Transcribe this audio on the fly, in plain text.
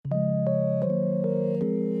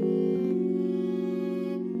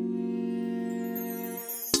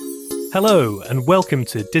Hello, and welcome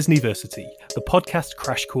to Disneyversity, the podcast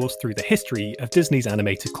crash course through the history of Disney's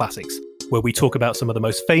animated classics, where we talk about some of the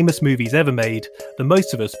most famous movies ever made that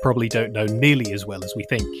most of us probably don't know nearly as well as we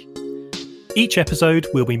think. Each episode,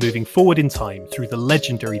 we'll be moving forward in time through the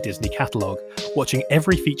legendary Disney catalogue, watching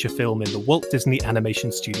every feature film in the Walt Disney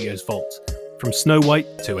Animation Studios vault, from Snow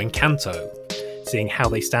White to Encanto, seeing how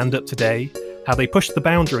they stand up today, how they pushed the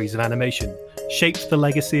boundaries of animation, shaped the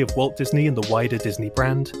legacy of Walt Disney and the wider Disney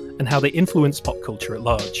brand, and how they influenced pop culture at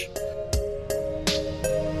large.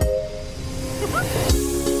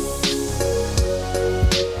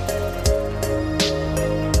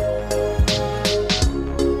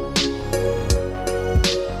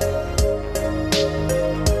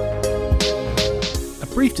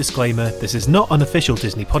 Brief disclaimer, this is not an official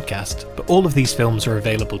Disney podcast, but all of these films are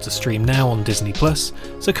available to stream now on Disney+,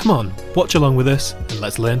 so come on, watch along with us and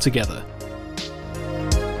let's learn together.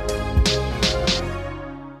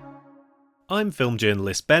 I'm film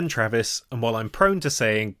journalist Ben Travis, and while I'm prone to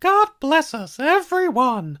saying, God bless us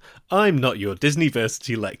everyone, I'm not your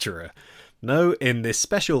Disneyversity lecturer. No, in this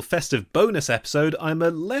special festive bonus episode, I'm a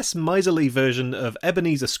less miserly version of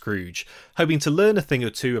Ebenezer Scrooge, hoping to learn a thing or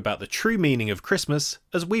two about the true meaning of Christmas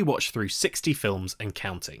as we watch through 60 films and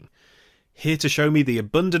counting. Here to show me the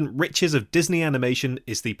abundant riches of Disney animation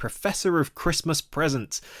is the Professor of Christmas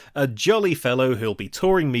Presents, a jolly fellow who'll be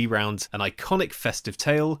touring me round an iconic festive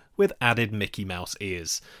tale with added Mickey Mouse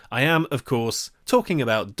ears. I am, of course, talking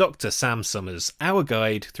about Dr. Sam Summers, our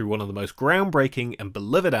guide through one of the most groundbreaking and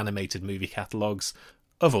beloved animated movie catalogues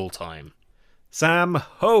of all time. Sam,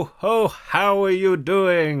 ho ho, how are you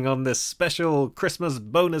doing on this special Christmas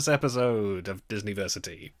bonus episode of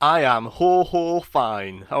Disneyversity? I am ho ho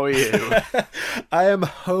fine. How are you? I am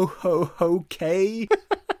ho ho ho K.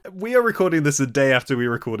 We are recording this a day after we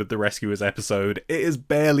recorded the Rescuers episode. It is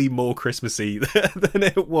barely more Christmassy than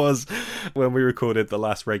it was when we recorded the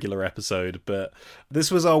last regular episode, but this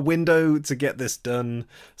was our window to get this done.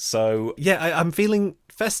 So yeah, I'm feeling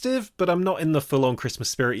festive, but I'm not in the full-on Christmas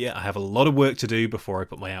spirit yet. I have a lot of work to do before I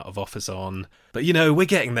put my out of office on. But you know, we're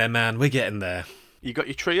getting there, man. We're getting there. You got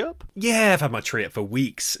your tree up? Yeah, I've had my tree up for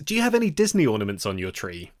weeks. Do you have any Disney ornaments on your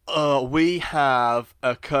tree? We have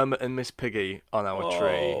a Kermit and Miss Piggy on our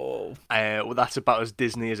tree. Well, that's about as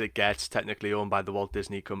Disney as it gets, technically owned by the Walt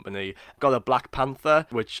Disney Company. Got a Black Panther,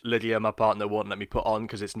 which Lydia, my partner, won't let me put on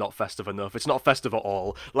because it's not festive enough. It's not festive at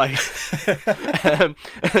all. Like,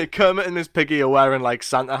 Kermit and Miss Piggy are wearing, like,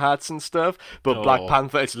 Santa hats and stuff, but Black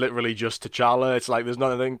Panther, it's literally just T'Challa. It's like, there's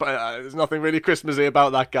nothing really Christmassy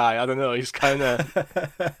about that guy. I don't know, he's kind of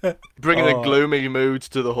bringing a gloomy mood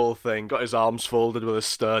to the whole thing. Got his arms folded with a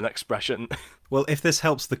stern expression. Well, if this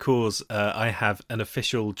helps the cause, I have an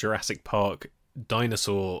official Jurassic Park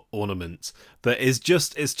dinosaur ornament that is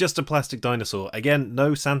just a plastic dinosaur. Again,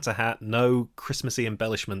 no Santa hat, no Christmassy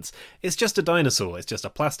embellishments. It's just a dinosaur. It's just a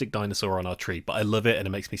plastic dinosaur on our tree, but I love it and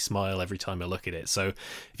it makes me smile every time I look at it. So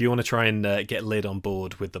if you want to try and get Lyd on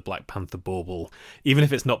board with the Black Panther bauble, even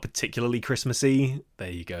if it's not particularly Christmassy,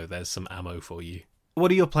 there you go. There's some ammo for you. What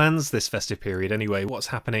are your plans this festive period anyway? What's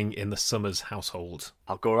happening in the Summers household?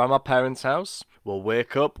 I'll go around my parents' house. We'll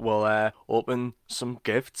wake up. We'll open some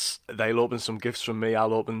gifts. They'll open some gifts from me.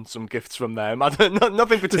 I'll open some gifts from them. Nothing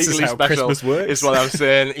particularly this is how special. Christmas works. Is what I'm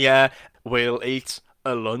saying. Yeah, we'll eat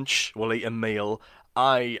a lunch. We'll eat a meal.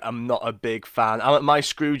 I am not a big fan. My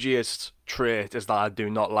Scroogiest trait is that I do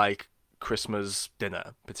not like Christmas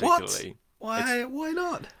dinner particularly. What? Why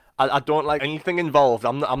not? I don't like anything involved.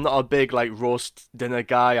 I'm not a big like roast dinner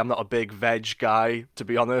guy. I'm not a big veg guy, to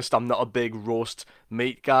be honest. I'm not a big roast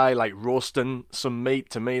meat guy. Like roasting some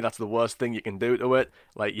meat, to me, that's the worst thing you can do to it.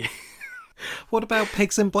 Like, what about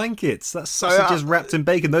pigs in blankets? That's sausages wrapped in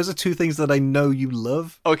bacon. Those are two things that I know you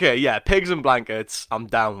love. Okay, yeah, pigs and blankets, I'm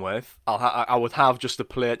down with. I would have just a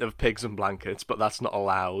plate of pigs and blankets, but that's not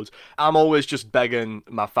allowed. I'm always just begging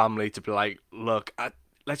my family to be like, look,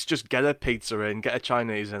 let's just get a pizza in, get a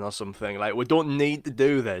Chinese in or something. Like, we don't need to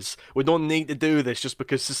do this. We don't need to do this just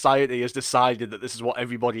because society has decided that this is what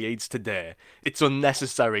everybody eats today. It's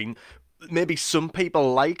unnecessary. Maybe some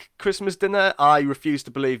people like Christmas dinner. I refuse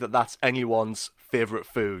to believe that that's anyone's favourite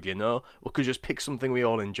food, you know? We could just pick something we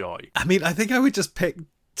all enjoy. I mean, I think I would just pick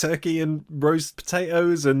turkey and roast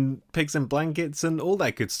potatoes and pigs in blankets and all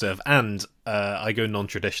that good stuff. And I go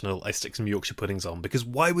non-traditional. I stick some Yorkshire puddings on, because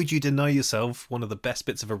why would you deny yourself one of the best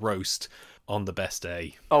bits of a roast on the best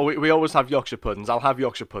day? Oh, we always have Yorkshire puddings. I'll have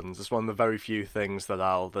Yorkshire puddings. It's one of the very few things that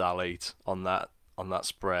I'll eat on that on that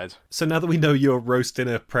spread. So now that we know your roast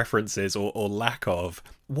dinner preferences, or lack of,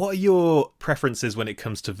 what are your preferences when it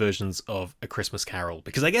comes to versions of A Christmas Carol?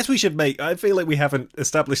 Because I guess we should I feel like we haven't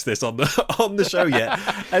established this on the show yet.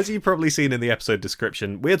 As you've probably seen in the episode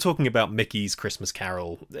description, we're talking about Mickey's Christmas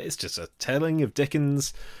Carol. It's just a telling of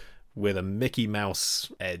Dickens with a Mickey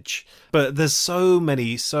Mouse edge. But there's so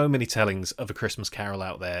many tellings of A Christmas Carol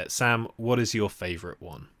out there. Sam, what is your favourite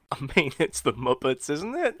one? I mean, it's the Muppets,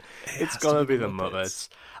 isn't it? It's gotta be the Muppets.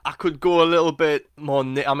 I could go a little bit more.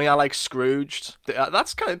 I mean, I like Scrooged.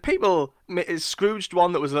 That's kind of people. Is Scrooged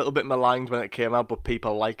one that was a little bit maligned when it came out, but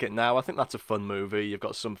people like it now? I think that's a fun movie. You've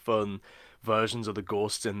got some fun versions of the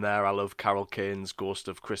ghosts in there. I love Carol Kane's Ghost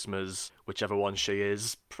of Christmas, whichever one she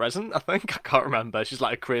is. Present, I think. I can't remember. She's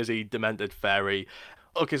like a crazy, demented fairy.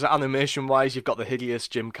 Okay, so animation-wise, you've got the hideous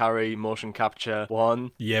Jim Carrey motion capture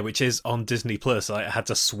one. Yeah, which is on Disney Plus. I had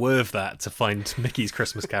to swerve that to find Mickey's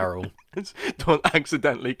Christmas Carol. Don't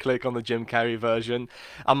accidentally click on the Jim Carrey version.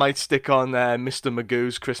 I might stick on Mr.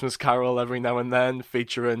 Magoo's Christmas Carol every now and then,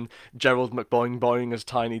 featuring Gerald McBoing Boing as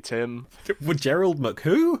Tiny Tim. Gerald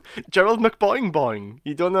McWho? Gerald McBoing Boing.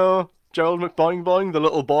 You don't know Gerald McBoing Boing, the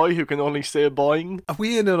little boy who can only say boing? Are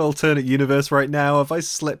we in an alternate universe right now? Have I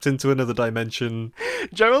slipped into another dimension?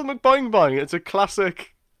 Gerald McBoing Boing. It's a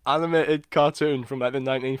classic animated cartoon from like the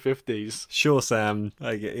 1950s. Sure, Sam.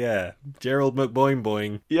 Yeah. Gerald McBoing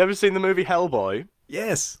Boing. You ever seen the movie Hellboy?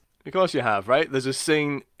 Yes. Of course you have, right? There's a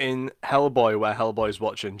scene in Hellboy where Hellboy's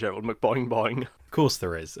watching Gerald McBoing Boing. Of course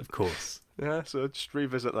there is, of course. Yeah, so just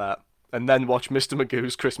revisit that. And then watch Mr.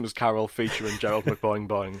 Magoo's Christmas Carol featuring Gerald McBoing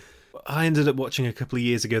Boing. I ended up watching a couple of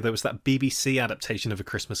years ago, there was that BBC adaptation of A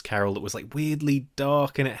Christmas Carol that was like weirdly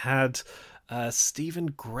dark, and it had Stephen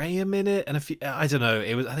Graham in it, and a few, I don't know,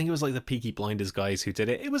 I think it was like the Peaky Blinders guys who did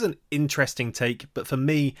it. It was an interesting take, but for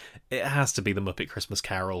me, it has to be the Muppet Christmas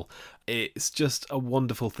Carol. It's just a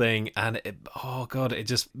wonderful thing, and it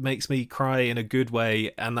just makes me cry in a good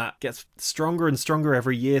way, and that gets stronger and stronger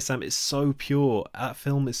every year, Sam. It's so pure. That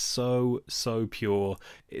film is so pure.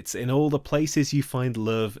 It's in all the places you find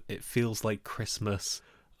love. It feels like Christmas.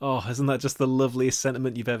 Oh, isn't that just the loveliest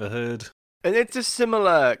sentiment you've ever heard? And it's a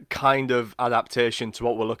similar kind of adaptation to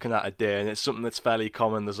what we're looking at today, and it's something that's fairly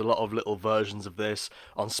common. There's a lot of little versions of this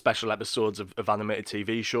on special episodes of animated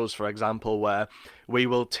TV shows, for example, where we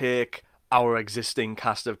will take our existing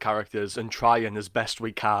cast of characters and try and, as best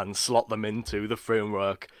we can, slot them into the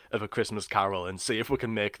framework of A Christmas Carol and see if we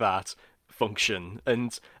can make that function.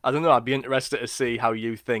 And I don't know, I'd be interested to see how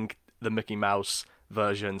you think the Mickey Mouse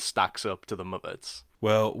version stacks up to the Muppets.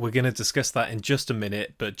 Well, we're going to discuss that in just a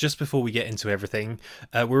minute, but just before we get into everything,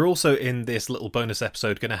 we're also in this little bonus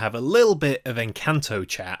episode going to have a little bit of Encanto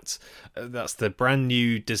chat. That's the brand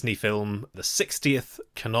new Disney film, the 60th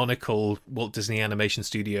canonical Walt Disney Animation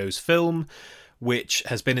Studios film, which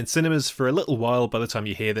has been in cinemas for a little while by the time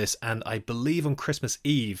you hear this, and I believe on Christmas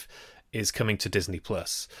Eve is coming to Disney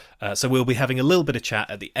Plus. So we'll be having a little bit of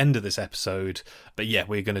chat at the end of this episode, but yeah,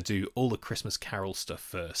 we're going to do all the Christmas Carol stuff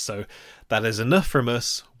first. So that is enough from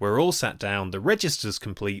us. We're all sat down, the register's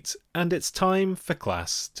complete, and it's time for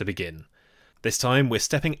class to begin. This time we're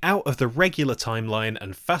stepping out of the regular timeline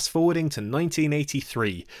and fast forwarding to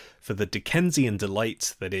 1983 for the Dickensian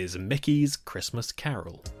delight that is Mickey's Christmas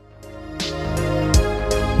Carol.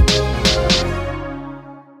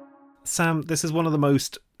 Sam, this is one of the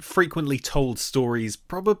most frequently told stories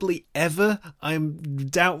probably ever. I'm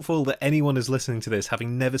doubtful that anyone is listening to this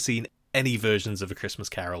having never seen any versions of A Christmas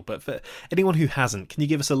Carol, but for anyone who hasn't, can you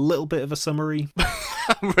give us a little bit of a summary?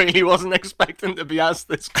 I really wasn't expecting to be asked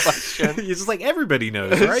this question. You're just like, everybody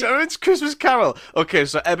knows, right? So it's Christmas Carol. Okay,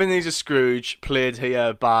 so Ebenezer Scrooge, played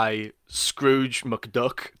here by Scrooge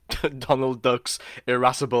McDuck, Donald Duck's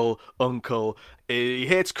irascible uncle. He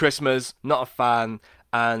hates Christmas, not a fan.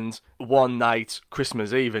 And one night,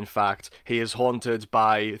 Christmas Eve in fact, he is haunted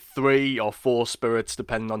by 3 or 4 spirits,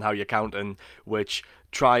 depending on how you're counting, which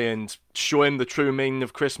try and show him the true meaning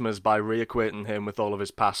of Christmas by reacquainting him with all of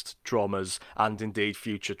his past traumas and indeed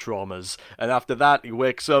future traumas. And after that, he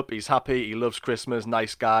wakes up, he's happy, he loves Christmas,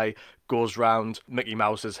 nice guy, goes round Mickey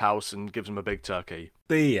Mouse's house and gives him a big turkey.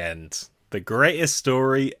 The end. The greatest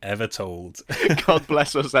story ever told. God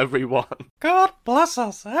bless us, everyone. God bless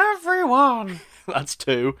us, everyone. That's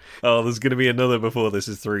 2. Oh, there's going to be another before this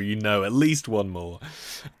is through, you know, at least one more.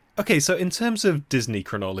 Okay, so in terms of Disney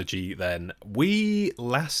chronology then, we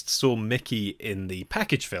last saw Mickey in the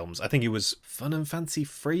package films. I think it was Fun and Fancy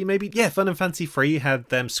Free, maybe? Yeah, Fun and Fancy Free had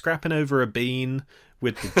them scrapping over a bean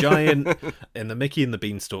with the giant in the Mickey and the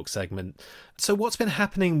Beanstalk segment. So what's been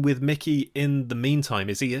happening with Mickey in the meantime?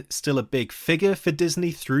 Is he still a big figure for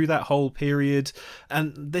Disney through that whole period?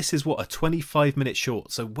 And this is, what, a 25-minute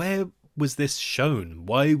short. So where was this shown?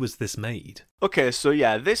 Why was this made? Okay, so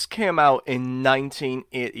yeah, this came out in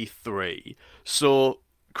 1983. So,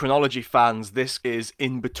 chronology fans, this is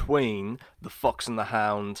in between The Fox and the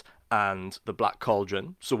Hound and The Black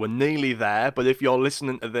Cauldron. So we're nearly there, but if you're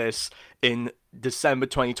listening to this in December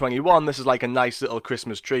 2021, this is like a nice little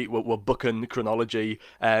Christmas treat. We're booking chronology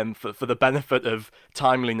for the benefit of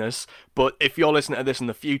timeliness. But if you're listening to this in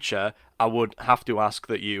the future, I would have to ask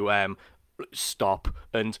that you stop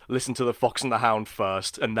and listen to The Fox and the Hound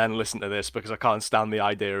first and then listen to this, because I can't stand the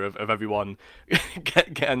idea of everyone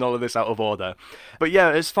getting all of this out of order. But yeah,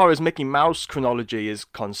 as far as Mickey Mouse chronology is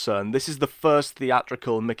concerned, this is the first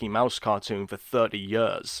theatrical Mickey Mouse cartoon for 30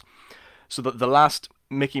 years. So that the last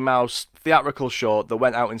Mickey Mouse theatrical short that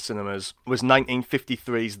went out in cinemas was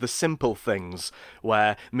 1953's The Simple Things,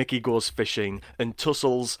 where Mickey goes fishing and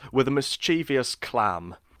tussles with a mischievous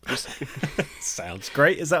clam. Sounds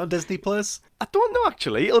great. Is that on Disney Plus? I don't know,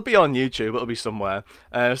 actually. It'll be on YouTube. It'll be somewhere.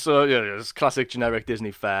 So yeah, it's classic generic Disney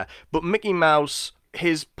fare. But Mickey Mouse,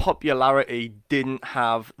 his popularity didn't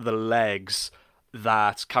have the legs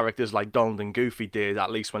that characters like Donald and Goofy did,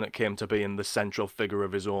 at least when it came to being the central figure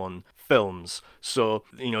of his own films. So,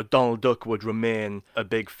 Donald Duck would remain a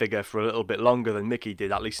big figure for a little bit longer than Mickey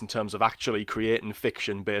did, at least in terms of actually creating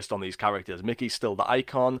fiction based on these characters. Mickey's still the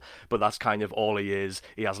icon, but that's kind of all he is.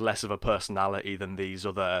 He has less of a personality than these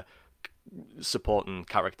other supporting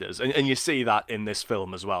characters, and you see that in this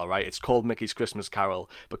film as well, right? It's called Mickey's Christmas Carol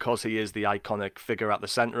because he is the iconic figure at the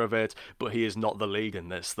center of it, but he is not the lead in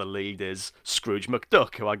this. The lead is Scrooge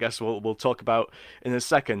McDuck, who I guess we'll talk about in a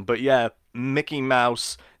second. But yeah, Mickey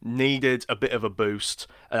Mouse needed a bit of a boost,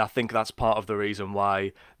 and I think that's part of the reason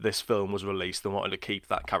why this film was released. They wanted to keep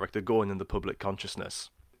that character going in the public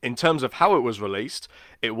consciousness. In terms of how it was released,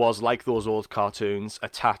 it was like those old cartoons,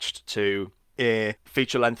 attached to a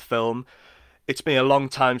feature-length film. It's been a long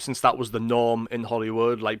time since that was the norm in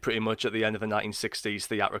Hollywood. Like, pretty much at the end of the 1960s,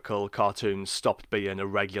 theatrical cartoons stopped being a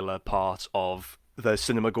regular part of the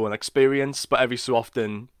cinema-going experience, but every so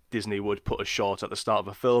often Disney would put a short at the start of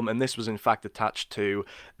a film, and this was in fact attached to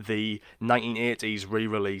the 1980s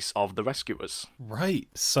re-release of The Rescuers. Right,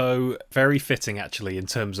 so very fitting actually in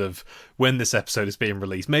terms of when this episode is being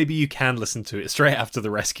released. Maybe you can listen to it straight after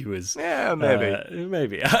The Rescuers. Yeah, maybe.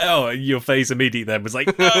 Maybe. Oh, your face immediately then was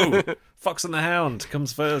like, no! Fox and the Hound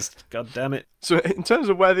comes first. God damn it. So in terms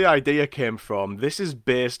of where the idea came from, this is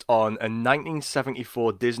based on a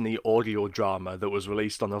 1974 Disney audio drama that was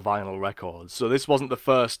released on a vinyl record. So this wasn't the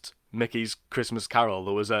first Mickey's Christmas Carol.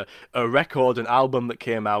 There was a record, an album that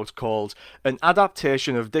came out called An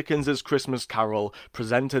Adaptation of Dickens's Christmas Carol,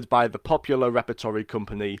 presented by the popular repertory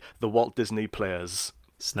company, the Walt Disney Players.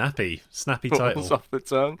 Snappy title. Off the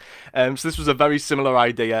tongue. So this was a very similar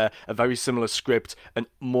idea, a very similar script, and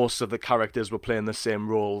most of the characters were playing the same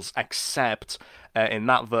roles, except in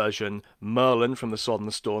that version, Merlin from The Sword and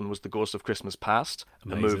the Stone was the Ghost of Christmas Past,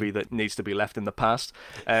 Amazing. a movie that needs to be left in the past.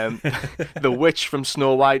 The witch from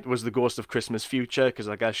Snow White was the Ghost of Christmas Future, because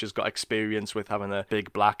I guess she's got experience with having a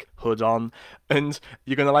big black hood on. And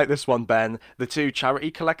you're going to like this one, Ben. The two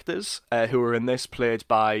charity collectors who are in this, played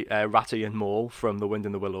by Ratty and Mole from The Wind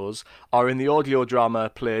in the Willows, are in the audio drama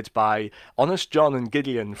played by Honest John and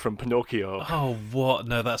Gideon from Pinocchio. Oh, what?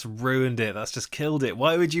 No, that's ruined it. That's just killed it.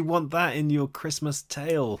 Why would you want that in your Christmas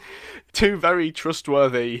tale? Two very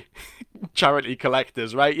trustworthy charity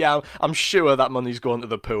collectors, right? Yeah, I'm sure that money's going to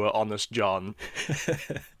the poor, Honest John.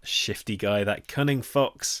 Shifty guy, that cunning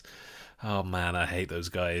fox. Oh man, I hate those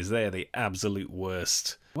guys. They're the absolute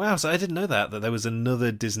worst. Wow, so I didn't know that there was another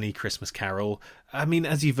Disney Christmas Carol. I mean,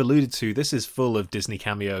 as you've alluded to, this is full of Disney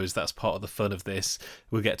cameos. That's part of the fun of this.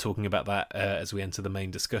 We'll get talking about that as we enter the main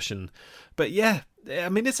discussion. But yeah, I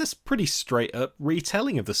mean, it's a pretty straight up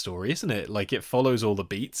retelling of the story, isn't it? Like, it follows all the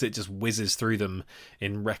beats. It just whizzes through them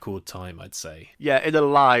in record time, I'd say. Yeah, it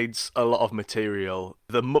elides a lot of material.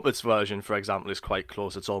 The Muppets version, for example, is quite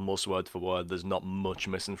close. It's almost word for word. There's not much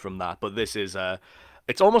missing from that. But this is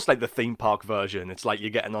it's almost like the theme park version. It's like you're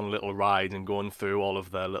getting on a little ride and going through all of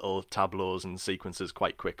the little tableaus and sequences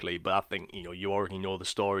quite quickly. But I think, you already know the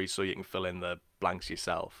story, so you can fill in the blanks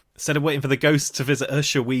yourself. Instead of waiting for the ghosts to visit us,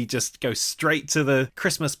 shall we just go straight to the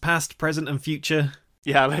Christmas past, present and future?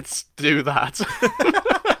 Yeah, let's do that.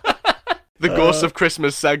 The Ghost of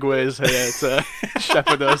Christmas segues here to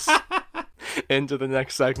shepherd us into the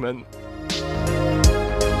next segment.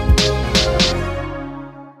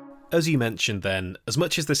 As you mentioned then, as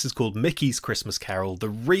much as this is called Mickey's Christmas Carol, the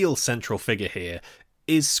real central figure here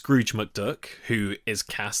is Scrooge McDuck, who is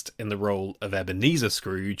cast in the role of Ebenezer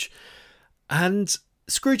Scrooge. And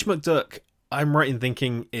Scrooge McDuck, I'm right in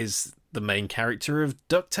thinking, is the main character of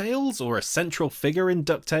DuckTales, or a central figure in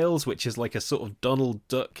DuckTales, which is like a sort of Donald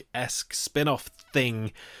Duck-esque spin-off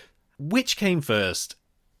thing. Which came first?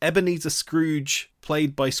 Ebenezer Scrooge,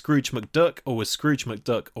 played by Scrooge McDuck, or was Scrooge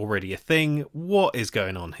McDuck already a thing? What is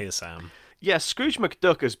going on here, Sam? Yes, Scrooge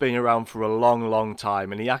McDuck has been around for a long, long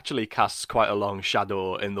time, and he actually casts quite a long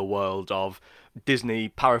shadow in the world of Disney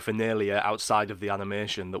paraphernalia outside of the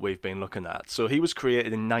animation that we've been looking at. So he was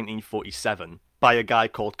created in 1947 by a guy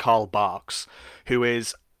called Carl Barks, who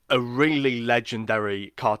is a really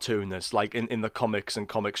legendary cartoonist. Like in the comics and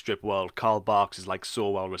comic strip world, Carl Barks is like so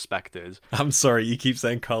well respected. I'm sorry, you keep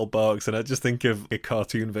saying Karl Barks, and I just think of a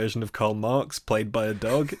cartoon version of Karl Marx played by a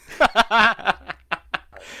dog.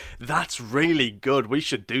 That's really good. We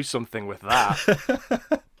should do something with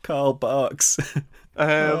that. Karl Barks.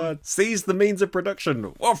 Seize the means of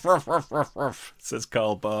production. Woof, woof, woof, woof, woof, says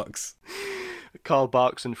Karl Barks. Karl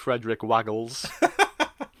Barks and Frederick Waggles.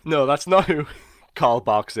 No, that's not who Karl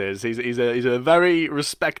Barks is. He's a very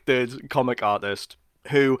respected comic artist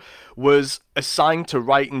who was assigned to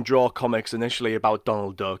write and draw comics initially about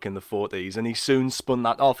Donald Duck in the 40s, and he soon spun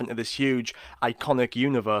that off into this huge, iconic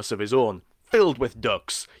universe of his own, filled with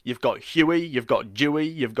ducks. You've got Huey, you've got Dewey,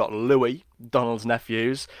 you've got Louie, Donald's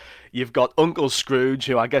nephews. You've got Uncle Scrooge,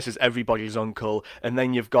 who I guess is everybody's uncle, and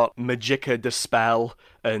then you've got Magica de Spell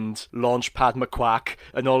and Launchpad McQuack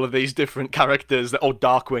and all of these different characters.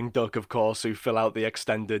 Darkwing Duck, of course, who fill out the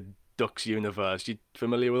extended Ducks universe. You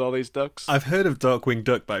familiar with all these ducks? I've heard of Darkwing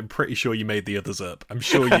Duck, but I'm pretty sure you made the others up. I'm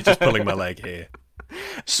sure you're just pulling my leg here.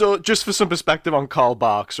 So, just for some perspective on Karl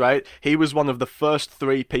Barks, right? He was one of the first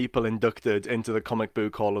 3 people inducted into the Comic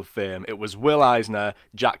Book Hall of Fame. It was Will Eisner,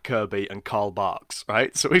 Jack Kirby, and Karl Barks,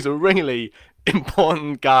 right? So he's a really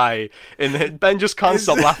important guy. Ben just can't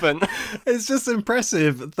stop laughing. It's just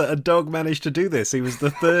impressive that a dog managed to do this. He was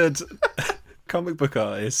the 3rd comic book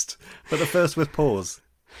artist, but the first with paws.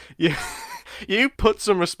 Yeah. You put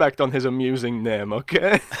some respect on his amusing name,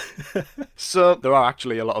 okay? So, there are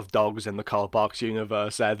actually a lot of dogs in the Karl Barks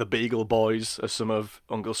universe. The Beagle Boys are some of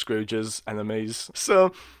Uncle Scrooge's enemies.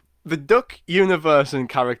 So, the Duck universe and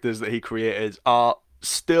characters that he created are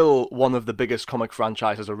still one of the biggest comic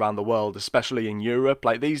franchises around the world, especially in Europe.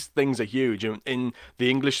 Like, these things are huge. In the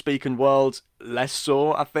English-speaking world, less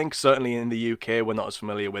so, I think. Certainly in the UK, we're not as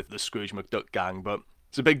familiar with the Scrooge McDuck gang, but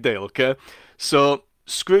it's a big deal, okay? So,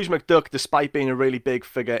 Scrooge McDuck, despite being a really big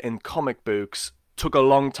figure in comic books, took a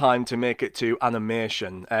long time to make it to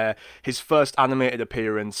animation. His first animated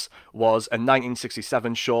appearance was a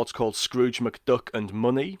 1967 short called Scrooge McDuck and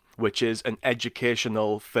Money, which is an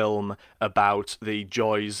educational film about the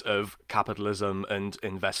joys of capitalism and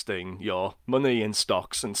investing your money in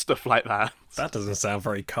stocks and stuff like that. That doesn't sound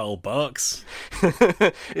very Karl Barks.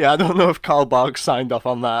 Yeah, I don't know if Karl Barks signed off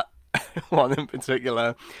on that one in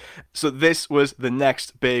particular. So this was the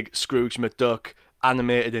next big Scrooge McDuck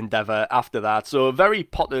animated endeavour after that. So very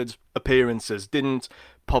potted appearances, didn't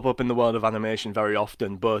pop up in the world of animation very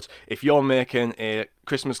often, but if you're making a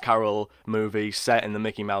Christmas Carol movie set in the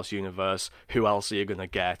Mickey Mouse universe, who else are you going to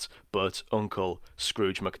get but Uncle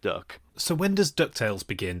Scrooge McDuck? So when does DuckTales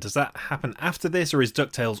begin? Does that happen after this, or is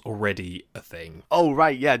DuckTales already a thing? Oh,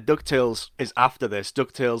 right, yeah, DuckTales is after this.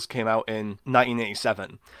 DuckTales came out in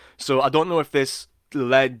 1987. So I don't know if this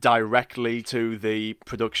led directly to the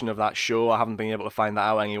production of that show. I haven't been able to find that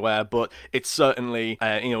out anywhere, but it certainly,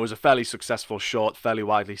 it was a fairly successful short, fairly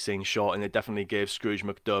widely seen short, and it definitely gave Scrooge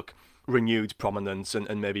McDuck renewed prominence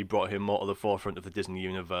and maybe brought him more to the forefront of the Disney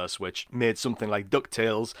universe, which made something like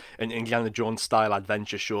DuckTales, an Indiana Jones style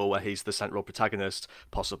adventure show where he's the central protagonist,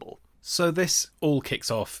 possible. So this all kicks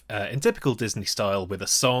off in typical Disney style with a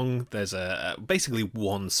song. There's basically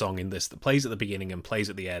one song in this that plays at the beginning and plays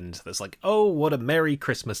at the end. That's like, oh, what a merry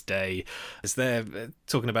Christmas day. Is there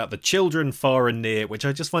talking about the children far and near, which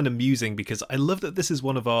I just find amusing because I love that this is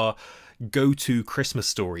one of our go-to Christmas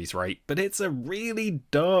stories, right? But it's a really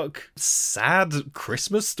dark, sad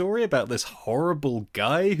Christmas story about this horrible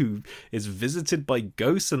guy who is visited by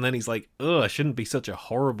ghosts, and then he's like, oh, I shouldn't be such a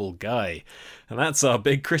horrible guy. And that's our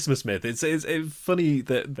big Christmas myth. It's funny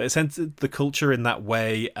that it's entered the culture in that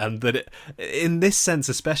way, and that in this sense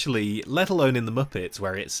especially, let alone in the Muppets,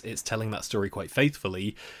 where it's telling that story quite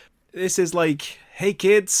faithfully. This is like, hey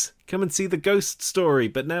kids, come and see the ghost story,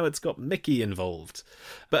 but now it's got Mickey involved.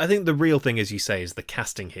 But I think the real thing, as you say, is the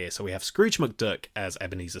casting here. So we have Scrooge McDuck as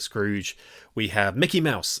Ebenezer Scrooge, we have Mickey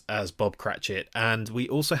Mouse as Bob Cratchit, and we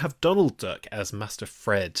also have Donald Duck as Master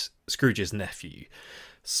Fred, Scrooge's nephew.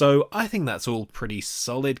 So I think that's all pretty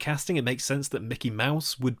solid casting. It makes sense that Mickey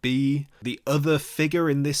Mouse would be the other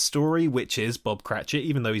figure in this story, which is Bob Cratchit,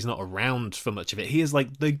 even though he's not around for much of it. He is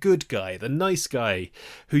like the good guy, the nice guy,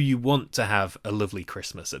 who you want to have a lovely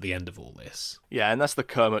Christmas at the end of all this. Yeah, and that's the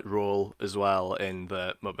Kermit role as well in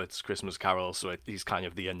the Muppets Christmas Carol, so he's kind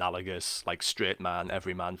of the analogous, like, straight man,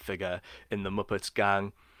 everyman figure in the Muppets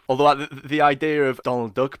gang. Although the idea of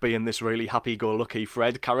Donald Duck being this really happy-go-lucky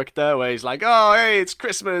Fred character, where he's like, "Oh, hey, it's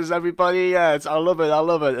Christmas, everybody! Yeah, I love it, I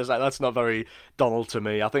love it." It's like, that's not very Donald to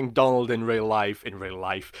me. I think Donald in real life,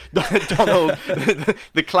 Donald,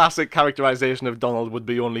 the classic characterization of Donald would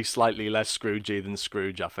be only slightly less Scroogey than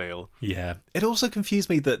Scrooge. I feel. Yeah, it also confused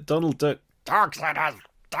me that Donald Duck talks like a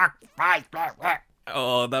duck.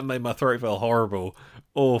 Oh, that made my throat feel horrible,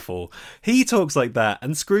 awful. He talks like that,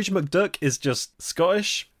 and Scrooge McDuck is just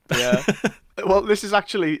Scottish. Yeah. Well, this is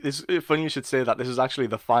actually, it's funny you should say that. This is actually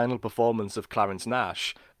the final performance of Clarence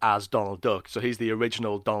Nash as Donald Duck. So he's the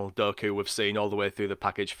original Donald Duck who we've seen all the way through the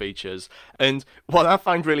package features. And what I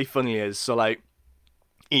find really funny is, so like,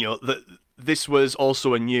 you know, this was also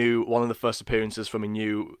one of the first appearances from a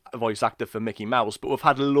new voice actor for Mickey Mouse, but we've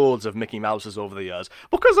had loads of Mickey Mouses over the years,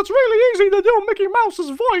 because it's really easy to do Mickey Mouse's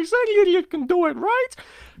voice. Any idiot can do it, right?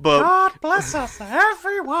 But God bless us,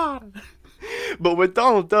 everyone! But with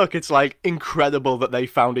Donald Duck, it's like incredible that they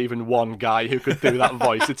found even one guy who could do that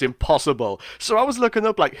voice. It's impossible. So I was looking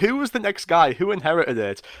up, like, who was the next guy? Who inherited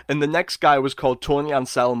it? And the next guy was called Tony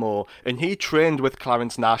Anselmo, and he trained with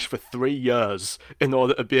Clarence Nash for 3 years in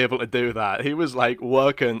order to be able to do that. He was, like,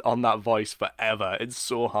 working on that voice forever. It's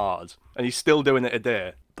so hard. And he's still doing it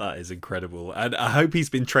today. That is incredible. And I hope he's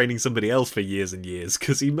been training somebody else for years and years,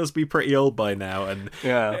 because he must be pretty old by now. And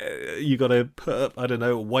you got to put up, I don't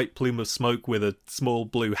know, a white plume of smoke with a small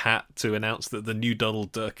blue hat to announce that the new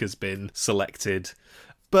Donald Duck has been selected.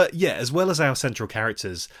 But yeah, as well as our central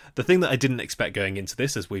characters, the thing that I didn't expect going into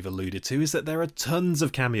this, as we've alluded to, is that there are tons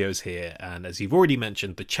of cameos here. And as you've already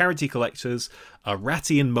mentioned, the charity collectors are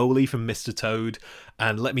Ratty and Moley from Mr. Toad.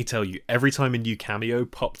 And let me tell you, every time a new cameo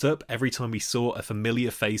popped up, every time we saw a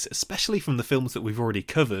familiar face, especially from the films that we've already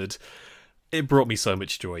covered, it brought me so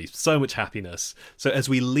much joy, so much happiness. So as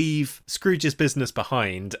we leave Scrooge's business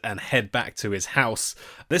behind and head back to his house,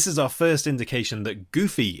 this is our first indication that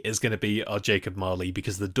Goofy is going to be our Jacob Marley,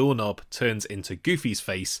 because the doorknob turns into Goofy's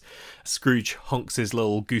face. Scrooge honks his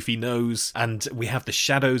little goofy nose, and we have the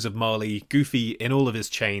shadows of Marley, Goofy in all of his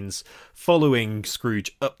chains, following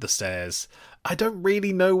Scrooge up the stairs. I don't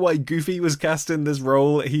really know why Goofy was cast in this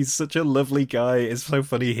role. He's such a lovely guy. It's so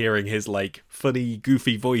funny hearing his, like, funny,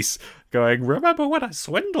 goofy voice going, "Remember when I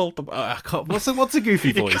swindled them?" What's a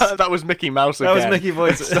Goofy voice? That was Mickey Mouse again. That was Mickey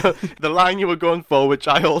voice. So, the line you were going for, which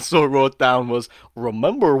I also wrote down, was,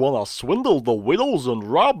 "Remember when I swindled the widows and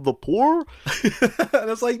robbed the poor?" And I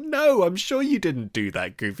was like, no, I'm sure you didn't do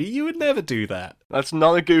that, Goofy. You would never do that. That's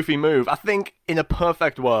not a Goofy move. I think in a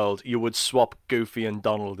perfect world, you would swap Goofy and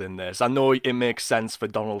Donald in this. I know it makes sense for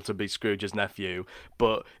Donald to be Scrooge's nephew,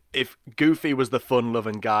 but if Goofy was the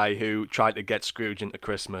fun-loving guy who tried to get Scrooge into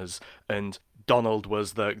Christmas, and Donald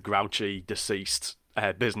was the grouchy, deceased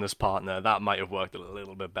business partner, that might have worked a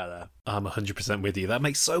little bit better. I'm 100% with you. That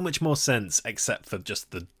makes so much more sense, except for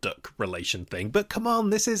just the duck relation thing. But come on,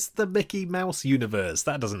 this is the Mickey Mouse universe.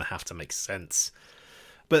 That doesn't have to make sense.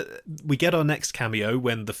 But we get our next cameo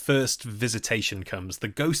when the first visitation comes. The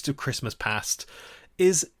ghost of Christmas past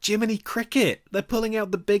is Jiminy Cricket. They're pulling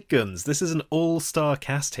out the big guns. This is an all-star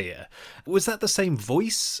cast here. Was that the same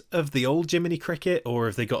voice of the old Jiminy Cricket, or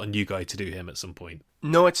have they got a new guy to do him at some point?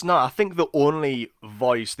 No, it's not. I think the only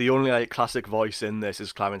like classic voice in this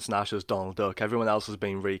is Clarence Nash as Donald Duck. Everyone else has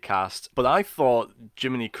been recast. But I thought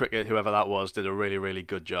Jiminy Cricket, whoever that was, did a really, really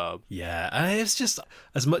good job. Yeah, it's just,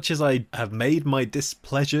 as much as I have made my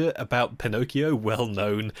displeasure about Pinocchio well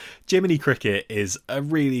known, Jiminy Cricket is a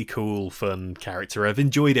really cool, fun character. I've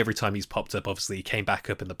enjoyed every time he's popped up. Obviously, he came back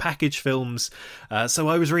up in the package films, so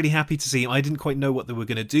I was really happy to see him. I didn't quite know what they were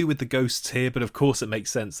going to do with the ghosts here, but of course it makes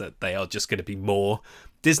sense that they are just going to be more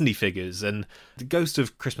Disney figures. And the Ghost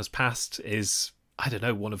of Christmas Past is, I don't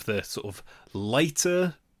know, one of the sort of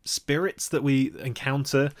lighter spirits that we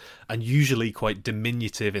encounter, and usually quite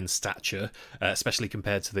diminutive in stature, especially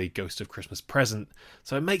compared to the Ghost of Christmas Present.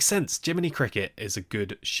 So it makes sense. Jiminy Cricket is a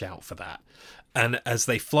good shout for that. And as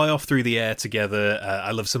they fly off through the air together,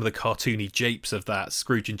 I love some of the cartoony japes of that.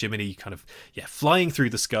 Scrooge and Jiminy kind of, flying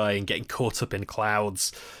through the sky and getting caught up in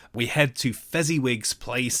clouds. We head to Fezziwig's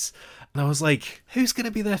place, and I was like, who's going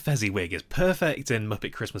to be their Fezziwig? It's perfect in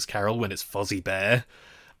Muppet Christmas Carol when it's Fozzie Bear.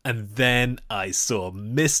 And then I saw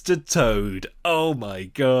Mr. Toad. Oh my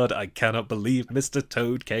god, I cannot believe Mr.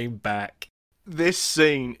 Toad came back. This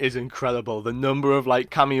scene is incredible. The number of like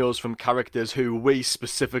cameos from characters who we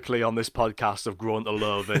specifically on this podcast have grown to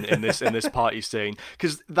love in this party scene,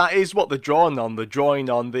 because that is what they're drawing on. They're drawing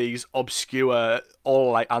on these obscure,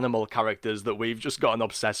 all like animal characters that we've just gotten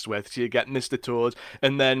obsessed with. So you get Mr. Toad,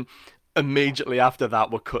 and then immediately after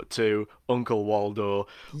that, we're cut to Uncle Waldo.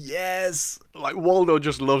 Yes! Like, Waldo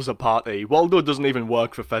just loves a party. Waldo doesn't even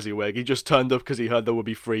work for Fezziwig. He just turned up because he heard there would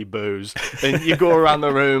be free booze. And you go around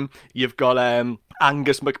the room, you've got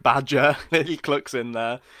Angus McBadger. He clucks in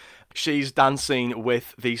there. She's dancing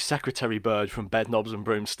with the secretary bird from Bedknobs and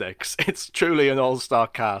Broomsticks. It's truly an all-star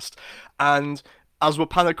cast. And as we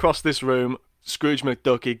pan across this room, Scrooge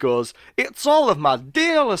McDuck, he goes, "It's all of my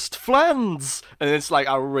dearest friends." And it's like,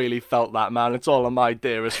 I really felt that, man. It's all of my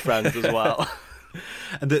dearest friends as well.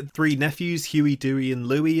 And the three nephews, Huey, Dewey, and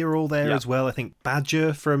Louie, are all there as well. I think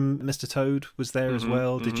Badger from Mr. Toad was there as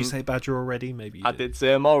well. Did you say Badger already? Maybe you I did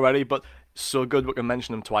say him already, but so good we can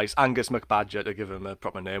mention him twice. Angus McBadger, to give him a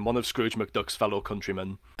proper name, one of Scrooge McDuck's fellow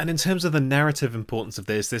countrymen. And in terms of the narrative importance of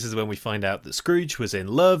this is when we find out that Scrooge was in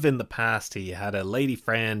love in the past. He had a lady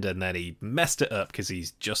friend, and then he messed it up because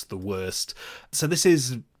he's just the worst. So this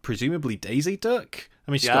is presumably Daisy Duck?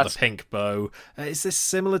 I mean, she's got the pink bow. Is this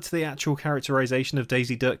similar to the actual characterization of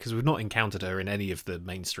Daisy Duck? Because we've not encountered her in any of the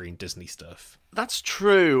mainstream Disney stuff. That's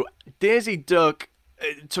true. Daisy Duck,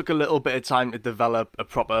 it took a little bit of time to develop a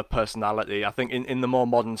proper personality. I think in the more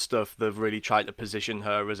modern stuff, they've really tried to position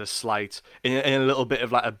her as a slight, in a little bit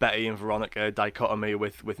of like a Betty and Veronica dichotomy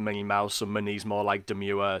with Minnie Mouse. So Minnie's more like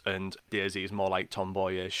demure and Daisy's more like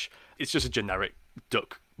tomboyish. It's just a generic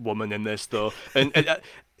duck woman in this, though. And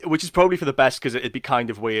which is probably for the best, because it'd be kind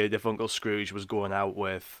of weird if Uncle Scrooge was going out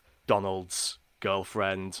with Donald's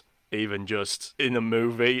girlfriend, even just in a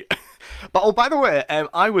movie. But, oh, by the way,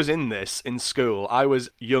 I was in this in school. I was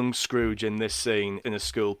young Scrooge in this scene in a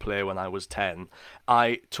school play when I was 10.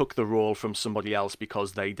 I took the role from somebody else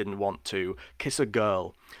because they didn't want to kiss a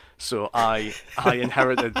girl. So I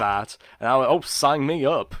inherited that, and I went, oh, sign me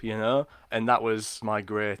up, you know? And that was my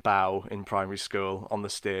great bow in primary school on the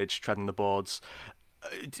stage, treading the boards.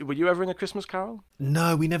 Were you ever in A Christmas Carol?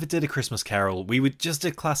 No, we never did A Christmas Carol. We would just do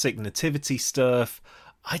classic nativity stuff.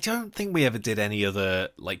 I don't think we ever did any other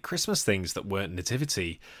like Christmas things that weren't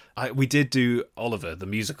nativity. We did do Oliver, the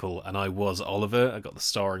musical, and I was Oliver. I got the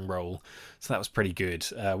starring role, so that was pretty good.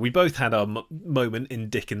 We both had our moment in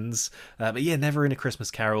Dickens, but yeah, never in A Christmas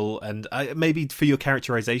Carol. And maybe for your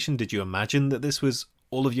characterization, did you imagine that this was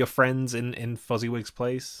all of your friends in Fozziwig's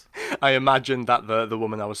place? I imagined that the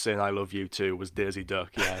woman I was saying I love you to was Daisy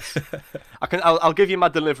Duck. Yes, I'll give you my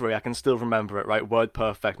delivery. I can still remember it. Right, word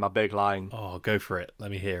perfect. My big line. Oh, go for it.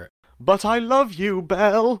 Let me hear it. But I love you,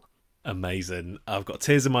 Belle. Amazing. I've got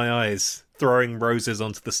tears in my eyes, throwing roses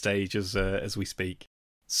onto the stage as we speak.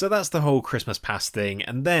 So that's the whole Christmas Past thing,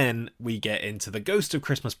 and then we get into the Ghost of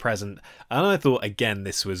Christmas Present, and I thought again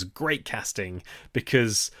this was great casting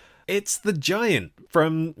because it's the giant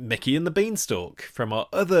from Mickey and the Beanstalk, from our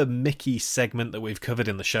other Mickey segment that we've covered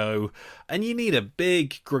in the show. And you need a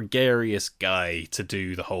big, gregarious guy to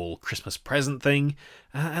do the whole Christmas present thing.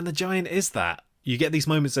 And the giant is that. You get these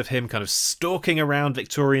moments of him kind of stalking around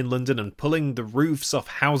Victorian London and pulling the roofs off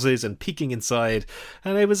houses and peeking inside.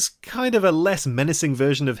 And it was kind of a less menacing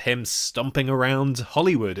version of him stomping around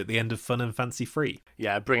Hollywood at the end of Fun and Fancy Free.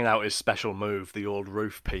 Yeah, bringing out his special move, the old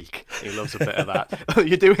roof peak. He loves a bit of that.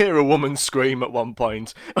 You do hear a woman scream at one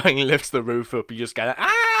point when he lifts the roof up. You just get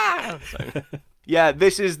ah! So. Yeah,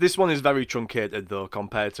 this one is very truncated though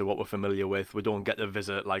compared to what we're familiar with. We don't get to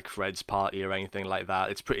visit like Fred's party or anything like that.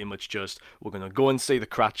 It's pretty much just we're gonna go and see the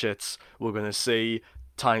Cratchits. We're gonna see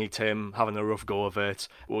Tiny Tim having a rough go of it.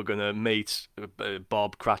 We're gonna meet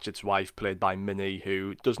Bob Cratchit's wife, played by Minnie,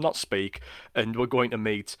 who does not speak, and we're going to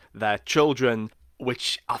meet their children,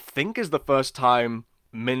 which I think is the first time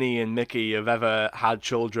Minnie and Mickey have ever had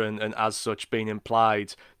children, and as such been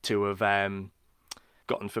implied to have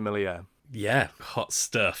gotten familiar. Yeah, hot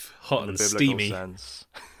stuff. Hot and steamy. Sense.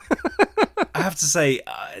 I have to say,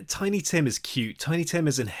 Tiny Tim is cute. Tiny Tim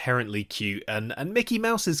is inherently cute, and Mickey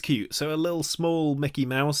Mouse is cute. So a little small Mickey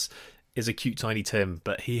Mouse is a cute Tiny Tim,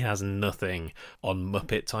 but he has nothing on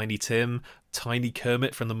Muppet Tiny Tim. Tiny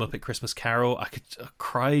Kermit from the Muppet Christmas Carol. I could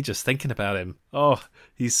cry just thinking about him. Oh,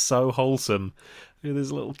 he's so wholesome. With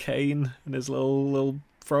his little cane and his little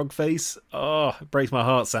frog face. Oh, it breaks my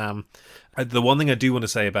heart, Sam. The one thing I do want to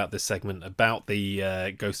say about this segment, about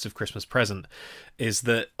the Ghost of Christmas Present, is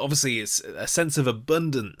that obviously it's a sense of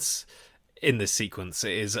abundance in this sequence.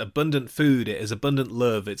 It is abundant food, it is abundant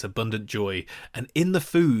love, it's abundant joy. And in the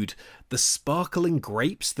food, the sparkling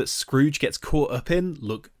grapes that Scrooge gets caught up in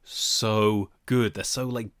look so good. They're so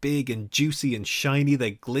like big and juicy and shiny.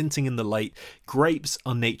 They're glinting in the light. Grapes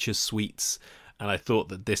are nature's sweets, and I thought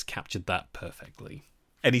that this captured that perfectly.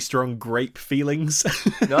 Any strong grape feelings?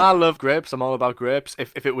 No, I love grapes. I'm all about grapes.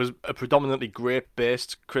 If it was a predominantly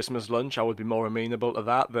grape-based Christmas lunch, I would be more amenable to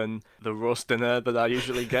that than the roast dinner that I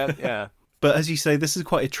usually get. Yeah. But as you say, this is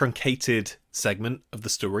quite a truncated segment of the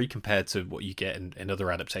story compared to what you get in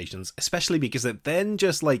other adaptations, especially because it then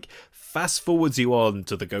just like fast forwards you on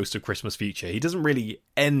to the Ghost of Christmas Future. He doesn't really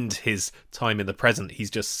end his time in the present. He's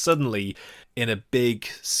just suddenly in a big,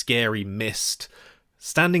 scary mist,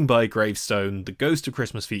 standing by a gravestone. The Ghost of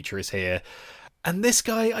Christmas Future is here. And this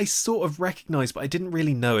guy I sort of recognise, but I didn't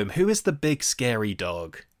really know him. Who is the big, scary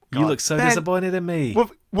dog? You look so disappointed in me.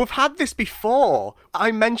 We've had this before.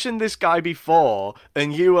 I mentioned this guy before,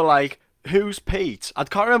 and you were like, who's Pete? I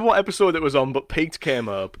can't remember what episode it was on, but Pete came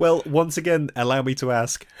up. Well, once again, allow me to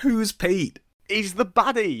ask, who's Pete? He's the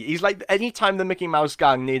baddie. He's like, anytime the Mickey Mouse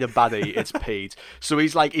gang need a baddie, it's Pete. So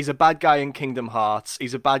he's a bad guy in Kingdom Hearts.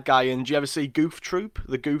 He's a bad guy in, do you ever see Goof Troop,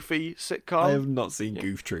 the Goofy sitcom? I have not seen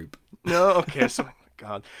Goof Troop. No? Okay, so...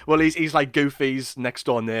 God. Well, he's like Goofy's next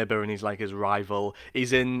door neighbor, and he's like his rival.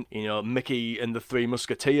 He's in, Mickey and the Three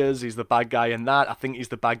Musketeers. He's the bad guy in that. I think he's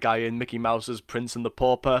the bad guy in Mickey Mouse's Prince and the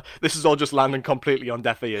Pauper. This is all just landing completely on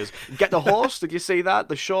deaf ears. Get the Horse? Did you see that?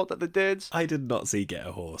 The short that they did? I did not see Get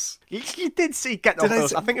a Horse. You did see Get the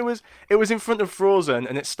Horse. I think it was in front of Frozen,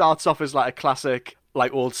 and it starts off as like a classic,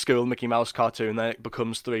 like old school Mickey Mouse cartoon, then it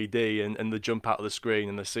becomes 3D, and they jump out of the screen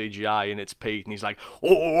and the CGI, and it's Pete, and he's like,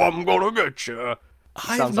 "Oh, I'm gonna get you."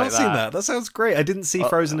 I have not seen that. That sounds great. I didn't see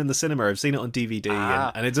Frozen in the cinema. I've seen it on DVD,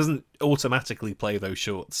 and it doesn't automatically play those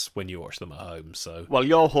shorts when you watch them at home. So, well,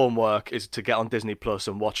 your homework is to get on Disney Plus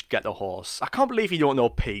and watch Get the Horse. I can't believe you don't know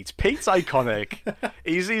Pete. Pete's iconic.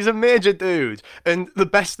 he's a major dude. And the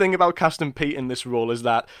best thing about casting Pete in this role is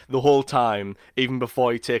that the whole time, even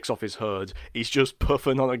before he takes off his hood, he's just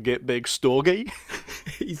puffing on a big stogie.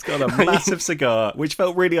 He's got a massive cigar, which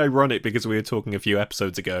felt really ironic because we were talking a few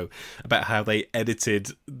episodes ago about how they edited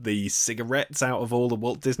the cigarettes out of all the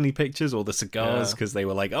Walt Disney pictures, or the cigars, because they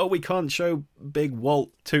were like, oh, we can't show big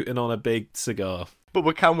Walt tooting on a big cigar. But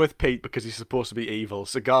we can with Pete because he's supposed to be evil.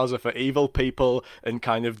 Cigars are for evil people and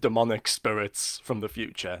kind of demonic spirits from the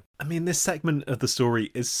future. I mean, this segment of the story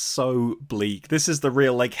is so bleak. This is the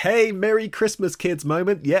real, like, hey, Merry Christmas, kids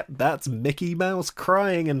moment. Yep, that's Mickey Mouse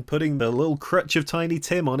crying and putting the little crutch of Tiny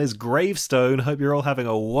Tim on his gravestone. Hope you're all having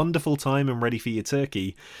a wonderful time and ready for your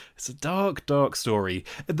turkey. It's a dark, dark story.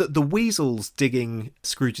 The weasels digging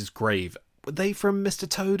Scrooge's grave, were they from Mr.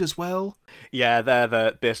 Toad as well? Yeah,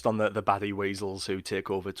 they're based on the baddie weasels who take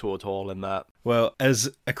over Toad Hall and that. Well, as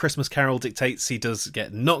A Christmas Carol dictates, he does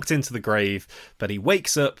get knocked into the grave, but he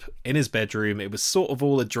wakes up in his bedroom. It was sort of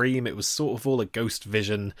all a dream. It was sort of all a ghost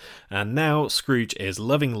vision. And now Scrooge is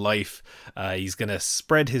loving life. He's going to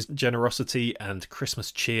spread his generosity and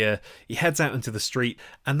Christmas cheer. He heads out into the street,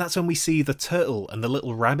 and that's when we see the turtle and the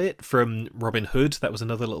little rabbit from Robin Hood. That was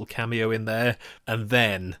another little cameo in there. And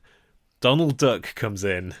then Donald Duck comes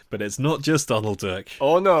in, but it's not just Donald Duck.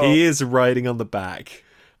 Oh no. He is riding on the back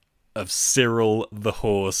of Cyril the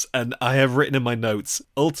horse, and I have written in my notes,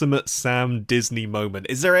 ultimate Sam Disney moment.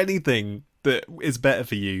 Is there anything that is better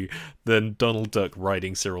for you than Donald Duck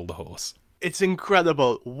riding Cyril the horse? It's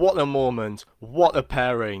incredible. What a moment. What a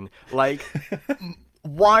pairing. Like...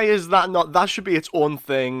 Why is that not? That should be its own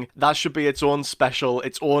thing. That should be its own special,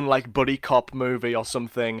 its own like buddy cop movie or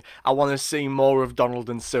something. I want to see more of Donald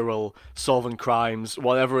and Cyril solving crimes,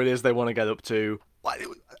 whatever it is they want to get up to.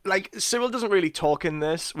 Like, Cyril doesn't really talk in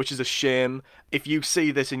this, which is a shame. If you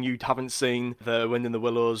see this and you haven't seen The Wind in the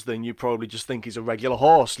Willows, then you probably just think he's a regular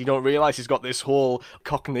horse. You don't realise he's got this whole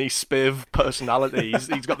Cockney spiv personality.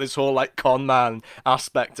 He's got this whole, like, con man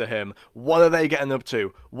aspect to him. What are they getting up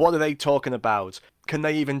to? What are they talking about? Can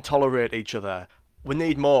they even tolerate each other? We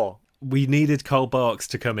need more. We needed Carl Barks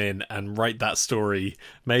to come in and write that story.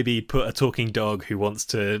 Maybe put a talking dog who wants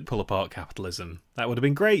to pull apart capitalism. That would have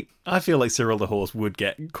been great. I feel like Cyril the Horse would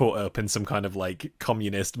get caught up in some kind of like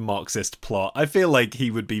communist Marxist plot. I feel like he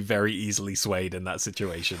would be very easily swayed in that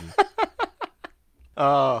situation.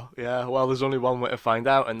 Oh, yeah. Well, there's only one way to find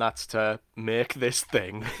out, and that's to make this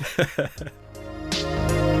thing.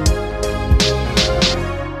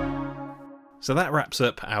 So that wraps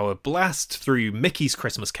up our blast through Mickey's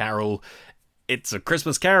Christmas Carol. It's A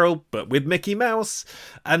Christmas Carol, but with Mickey Mouse.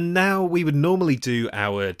 And now we would normally do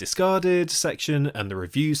our discarded section and the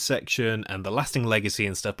reviews section and the lasting legacy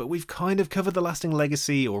and stuff, but we've kind of covered the lasting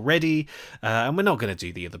legacy already, and we're not going to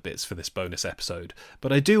do the other bits for this bonus episode.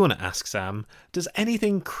 But I do want to ask, Sam, does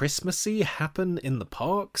anything Christmassy happen in the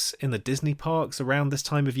parks, in the Disney parks around this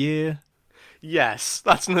time of year? Yes,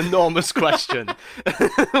 that's an enormous question.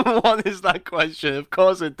 What is that question? Of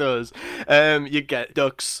course it does. You get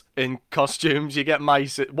ducks in costumes, you get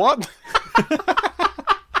mice. What?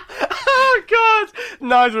 Oh, God.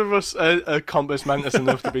 Neither of us are compass mentis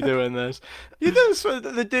enough to be doing this.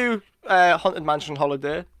 They do Haunted Mansion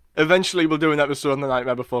Holiday. Eventually we'll do an episode on The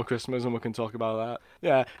Nightmare Before Christmas and we can talk about that.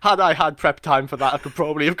 Yeah, had I had prep time for that, I could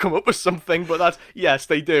probably have come up with something, but yes,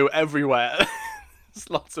 they do everywhere. There's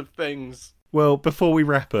lots of things. Well, before we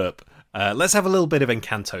wrap up, let's have a little bit of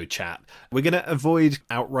Encanto chat. We're going to avoid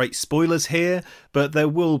outright spoilers here, but there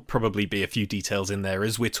will probably be a few details in there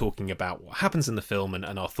as we're talking about what happens in the film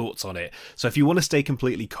and our thoughts on it. So if you want to stay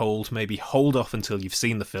completely cold, maybe hold off until you've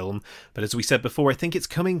seen the film. But as we said before, I think it's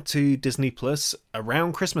coming to Disney Plus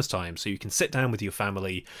around Christmas time, so you can sit down with your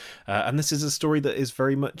family. And this is a story that is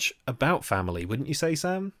very much about family, wouldn't you say,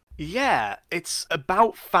 Sam? Yeah, it's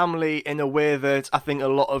about family in a way that I think a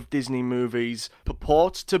lot of Disney movies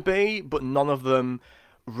purport to be, but none of them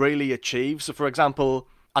really achieve. So, for example,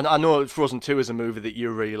 I know Frozen 2 is a movie that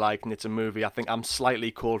you really like, and it's a movie I think I'm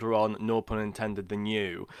slightly colder on, no pun intended, than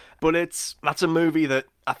you. But that's a movie that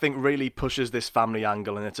I think really pushes this family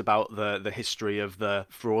angle, and it's about the history of the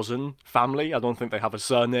Frozen family. I don't think they have a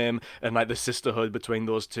surname, and like the sisterhood between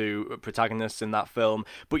those two protagonists in that film.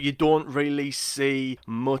 But you don't really see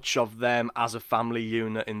much of them as a family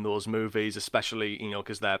unit in those movies, especially,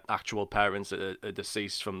 because their actual parents are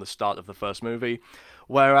deceased from the start of the first movie.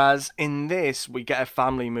 Whereas in this, we get a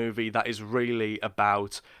family movie that is really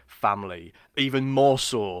about family, even more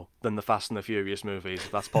so than the Fast and the Furious movies,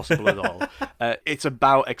 if that's possible at all. It's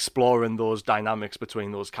about exploring those dynamics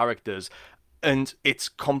between those characters. And it's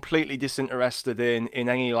completely disinterested in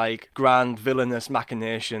any like grand villainous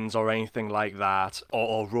machinations or anything like that,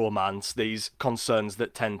 or romance, these concerns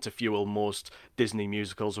that tend to fuel most Disney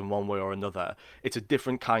musicals in one way or another. It's a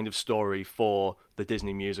different kind of story for the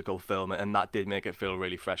Disney musical film, and that did make it feel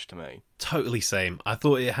really fresh to me. Totally same. I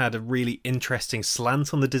thought it had a really interesting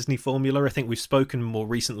slant on the Disney formula. I think we've spoken more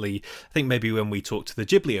recently, I think maybe when we talked to the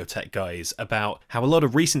Ghibliotheque guys, about how a lot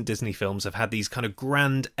of recent Disney films have had these kind of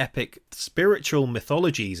grand, epic, spiritual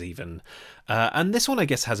mythologies even. And this one, I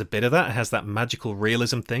guess, has a bit of that. It has that magical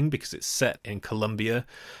realism thing because it's set in Colombia,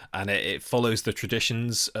 and it follows the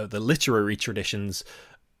traditions, the literary traditions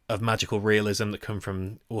of magical realism that come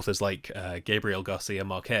from authors like Gabriel Garcia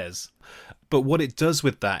Marquez. But what it does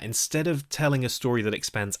with that, instead of telling a story that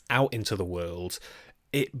expands out into the world,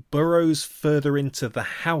 it burrows further into the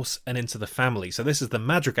house and into the family. So this is the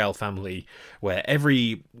Madrigal family, where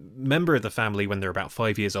every member of the family, when they're about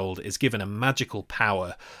 5 years old, is given a magical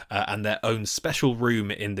power and their own special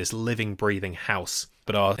room in this living, breathing house.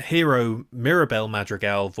 But our hero, Mirabel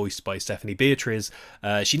Madrigal, voiced by Stephanie Beatriz,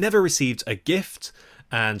 she never received a gift,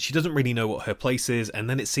 and she doesn't really know what her place is, and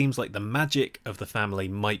then it seems like the magic of the family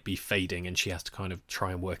might be fading, and she has to kind of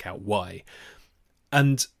try and work out why.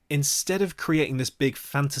 And instead of creating this big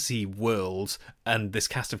fantasy world and this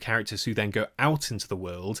cast of characters who then go out into the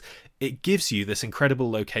world, it gives you this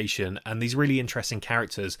incredible location and these really interesting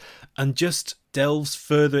characters, and just delves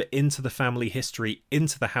further into the family history,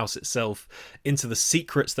 into the house itself, into the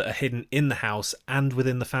secrets that are hidden in the house and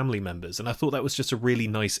within the family members. And I thought that was just a really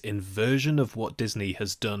nice inversion of what Disney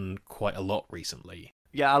has done quite a lot recently.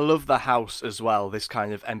 Yeah, I love the house as well, this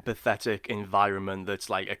kind of empathetic environment that's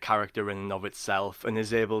like a character in and of itself and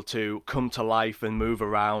is able to come to life and move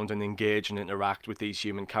around and engage and interact with these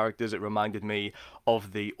human characters. It reminded me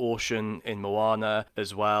of the ocean in Moana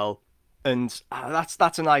as well. And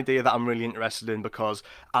that's an idea that I'm really interested in, because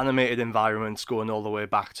animated environments going all the way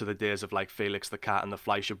back to the days of like Felix the Cat and the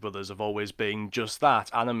Fleischer Brothers have always been just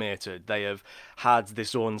that, animated. They have had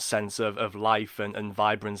this own sense of life and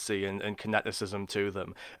vibrancy and kineticism to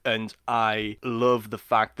them. And I love the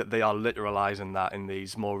fact that they are literalizing that in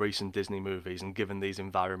these more recent Disney movies and giving these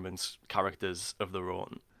environments characters of their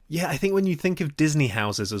own. Yeah, I think when you think of Disney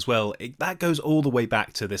houses as well, that goes all the way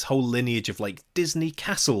back to this whole lineage of like Disney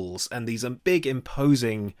castles and these big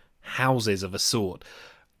imposing houses of a sort.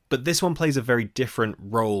 But this one plays a very different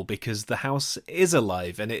role because the house is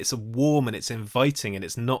alive and it's warm and it's inviting and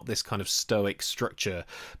it's not this kind of stoic structure,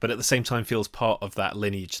 but at the same time feels part of that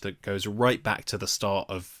lineage that goes right back to the start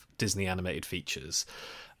of Disney animated features.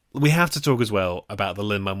 We have to talk as well about the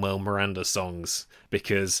Lin-Manuel Miranda songs,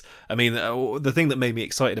 because, I mean, the thing that made me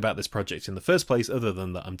excited about this project in the first place, other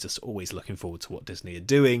than that I'm just always looking forward to what Disney are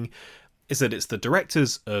doing, is that it's the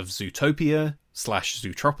directors of Zootopia /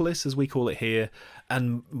 Zootropolis, as we call it here,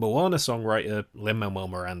 and Moana songwriter Lin-Manuel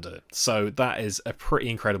Miranda. So that is a pretty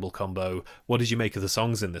incredible combo. What did you make of the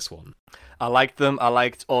songs in this one? I liked them. I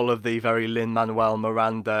liked all of the very Lin-Manuel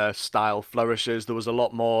Miranda style flourishes. There was a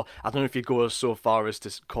lot more, I don't know if you'd go so far as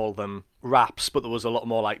to call them raps, but there was a lot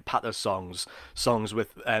more like patter songs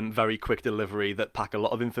with very quick delivery that pack a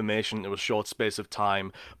lot of information into a short space of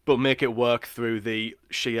time, but make it work through the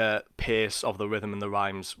sheer pace of the rhythm and the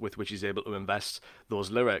rhymes with which he's able to invest those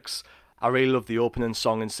lyrics. I really love the opening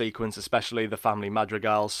song and sequence, especially the Family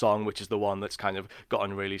Madrigal song, which is the one that's kind of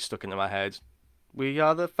gotten really stuck into my head. We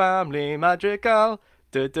are the Family Madrigal,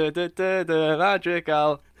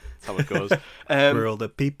 Madrigal. That's how it goes. Where all the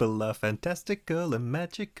people are fantastical and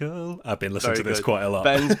magical. I've been listening to this quite a lot.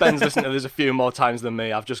 Ben's listened to this a few more times than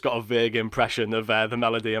me. I've just got a vague impression of the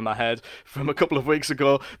melody in my head from a couple of weeks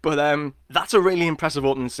ago. But that's a really impressive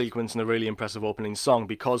opening sequence and a really impressive opening song,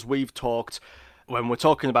 because we've talked, when we're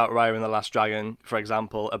talking about Raya and the Last Dragon, for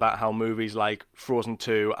example, about how movies like Frozen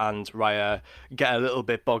 2 and Raya get a little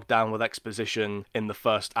bit bogged down with exposition in the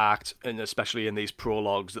first act, and especially in these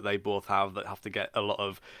prologues that they both have that have to get a lot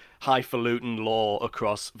of highfalutin lore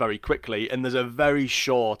across very quickly. And there's a very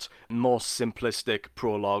short, more simplistic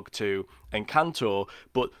prologue to Encanto,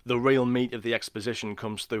 but the real meat of the exposition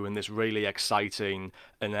comes through in this really exciting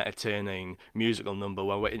and entertaining musical number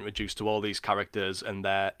where we're introduced to all these characters and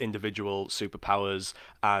their individual superpowers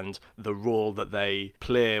and the role that they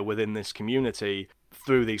play within this community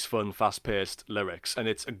through these fun, fast-paced lyrics. And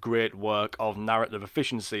it's a great work of narrative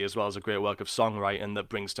efficiency as well as a great work of songwriting that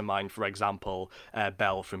brings to mind, for example,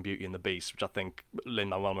 Belle from Beauty and the Beast, which I think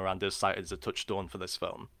Lin-Manuel Miranda has cited as a touchstone for this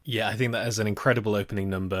film. Yeah, I think that is an incredible opening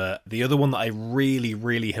number. The other one that I really,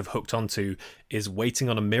 really have hooked onto is Waiting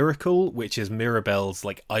on a Miracle, which is Mirabelle's,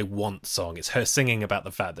 like, I Want song. It's her singing about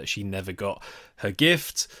the fact that she never got her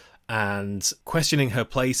gift, and questioning her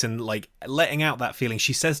place and like letting out that feeling.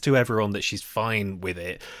 She says to everyone that she's fine with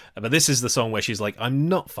it, but this is the song where she's like, I'm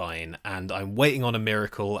not fine and I'm waiting on a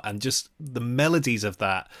miracle, and just the melodies of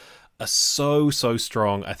that are so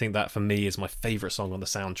strong. I think that for me is my favourite song on the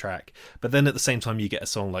soundtrack. But then at the same time you get a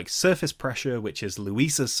song like Surface Pressure, which is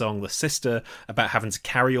Luisa's song, the sister, about having to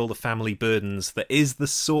carry all the family burdens, that is the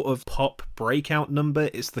sort of pop breakout number.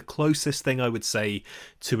 It's the closest thing I would say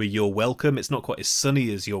to a You're Welcome. It's not quite as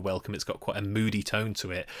sunny as You're Welcome, it's got quite a moody tone to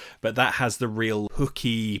it, but that has the real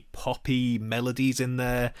hooky poppy melodies in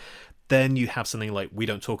there. Then you have something like We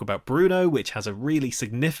Don't Talk About Bruno, which has a really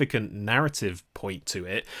significant narrative point to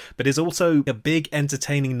it, but is also a big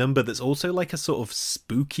entertaining number that's also like a sort of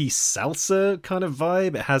spooky salsa kind of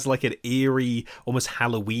vibe. It has like an eerie, almost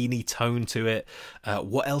Halloween-y tone to it.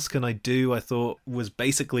 What Else Can I Do, I thought was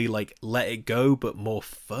basically like Let It Go, but more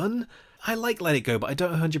fun. I like Let It Go, but I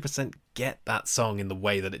don't 100% get that song in the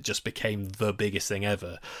way that it just became the biggest thing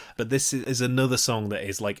ever. But this is another song that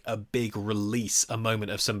is like a big release, a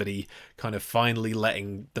moment of somebody kind of finally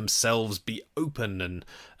letting themselves be open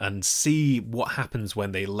and see what happens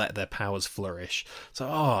when they let their powers flourish. So,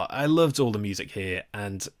 I loved all the music here.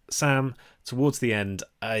 And Sam, towards the end,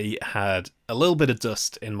 I had a little bit of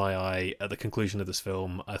dust in my eye at the conclusion of this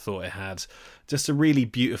film. I thought it had just a really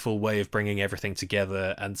beautiful way of bringing everything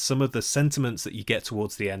together, and some of the sentiments that you get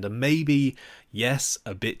towards the end are maybe, yes,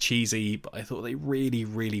 a bit cheesy, but I thought they really,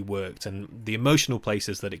 really worked. And the emotional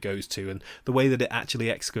places that it goes to and the way that it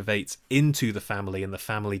actually excavates into the family and the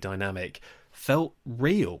family dynamic felt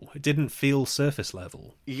real. It didn't feel surface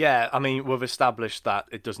level. Yeah, I mean, we've established that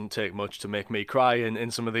it doesn't take much to make me cry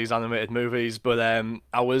in some of these animated movies, but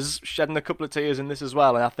I was shedding a couple of tears in this as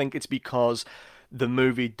well, and I think it's because the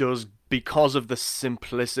movie does, because of the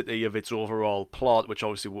simplicity of its overall plot, which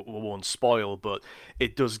obviously we won't spoil, but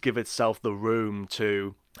it does give itself the room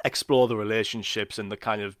to explore the relationships and the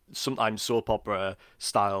kind of sometimes soap opera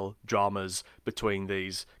style dramas between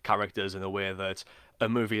these characters in a way that a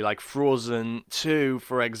movie like Frozen 2,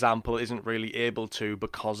 for example, isn't really able to,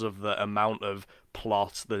 because of the amount of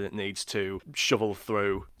plot that it needs to shovel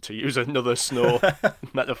through, to use another snow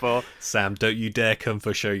metaphor. Sam, don't you dare come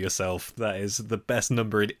for show yourself. That is the best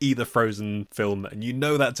number in either Frozen film, and you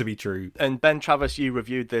know that to be true. And Ben Travis, you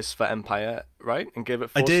reviewed this for Empire, right? And gave it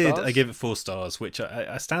 4 stars? I gave it 4 stars, which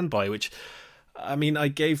I stand by, which... I mean, I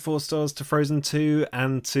gave 4 stars to Frozen 2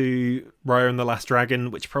 and to Raya and the Last Dragon,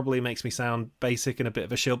 which probably makes me sound basic and a bit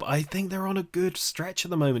of a shill, but I think they're on a good stretch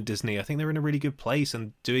at the moment, Disney. I think they're in a really good place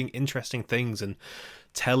and doing interesting things and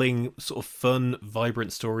telling sort of fun,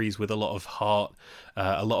 vibrant stories with a lot of heart,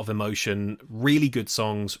 a lot of emotion, really good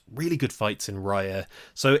songs, really good fights in Raya.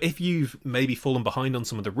 So if you've maybe fallen behind on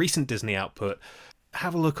some of the recent Disney output,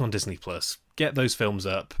 have a look on Disney Plus. Get those films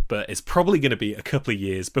up, but it's probably going to be a couple of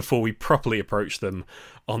years before we properly approach them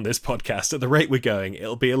on this podcast. At the rate we're going,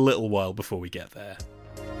 it'll be a little while before we get there.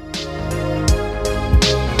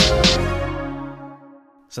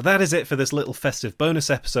 So that is it for this little festive bonus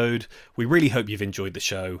episode. We really hope you've enjoyed the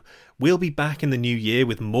show. We'll be back in the new year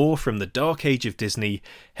with more from the dark age of Disney,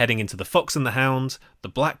 heading into The Fox and the Hound, The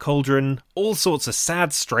Black Cauldron, all sorts of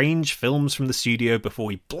sad, strange films from the studio before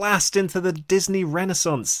we blast into the Disney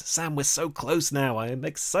Renaissance. Sam, we're so close now. I am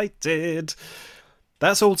excited.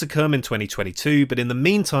 That's all to come in 2022, but in the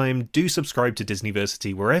meantime, do subscribe to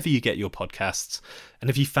Disneyversity wherever you get your podcasts, and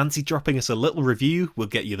if you fancy dropping us a little review, we'll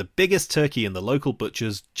get you the biggest turkey in the local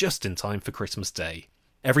butcher's just in time for Christmas Day.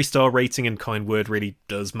 Every star rating and kind word really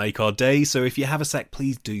does make our day, so if you have a sec,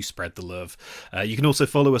 please do spread the love. You can also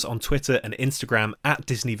follow us on Twitter and Instagram at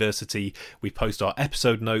Disneyversity. We post our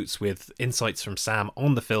episode notes with insights from Sam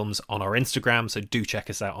on the films on our Instagram, so do check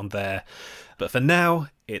us out on there. But for now,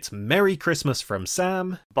 it's Merry Christmas from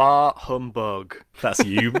Sam. Bah humbug. That's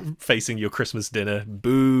you facing your Christmas dinner.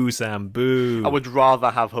 Boo, Sam, boo. I would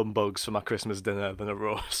rather have humbugs for my Christmas dinner than a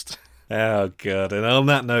roast. Oh, God. And on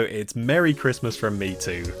that note, it's Merry Christmas from me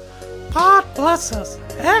too. God bless us,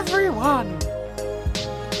 everyone!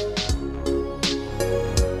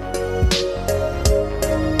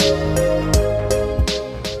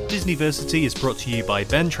 Disneyversity is brought to you by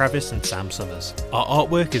Ben Travis and Sam Summers. Our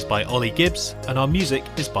artwork is by Ollie Gibbs, and our music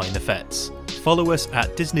is by Nefets. Follow us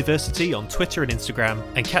at Disneyversity on Twitter and Instagram,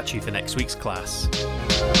 and catch you for next week's class.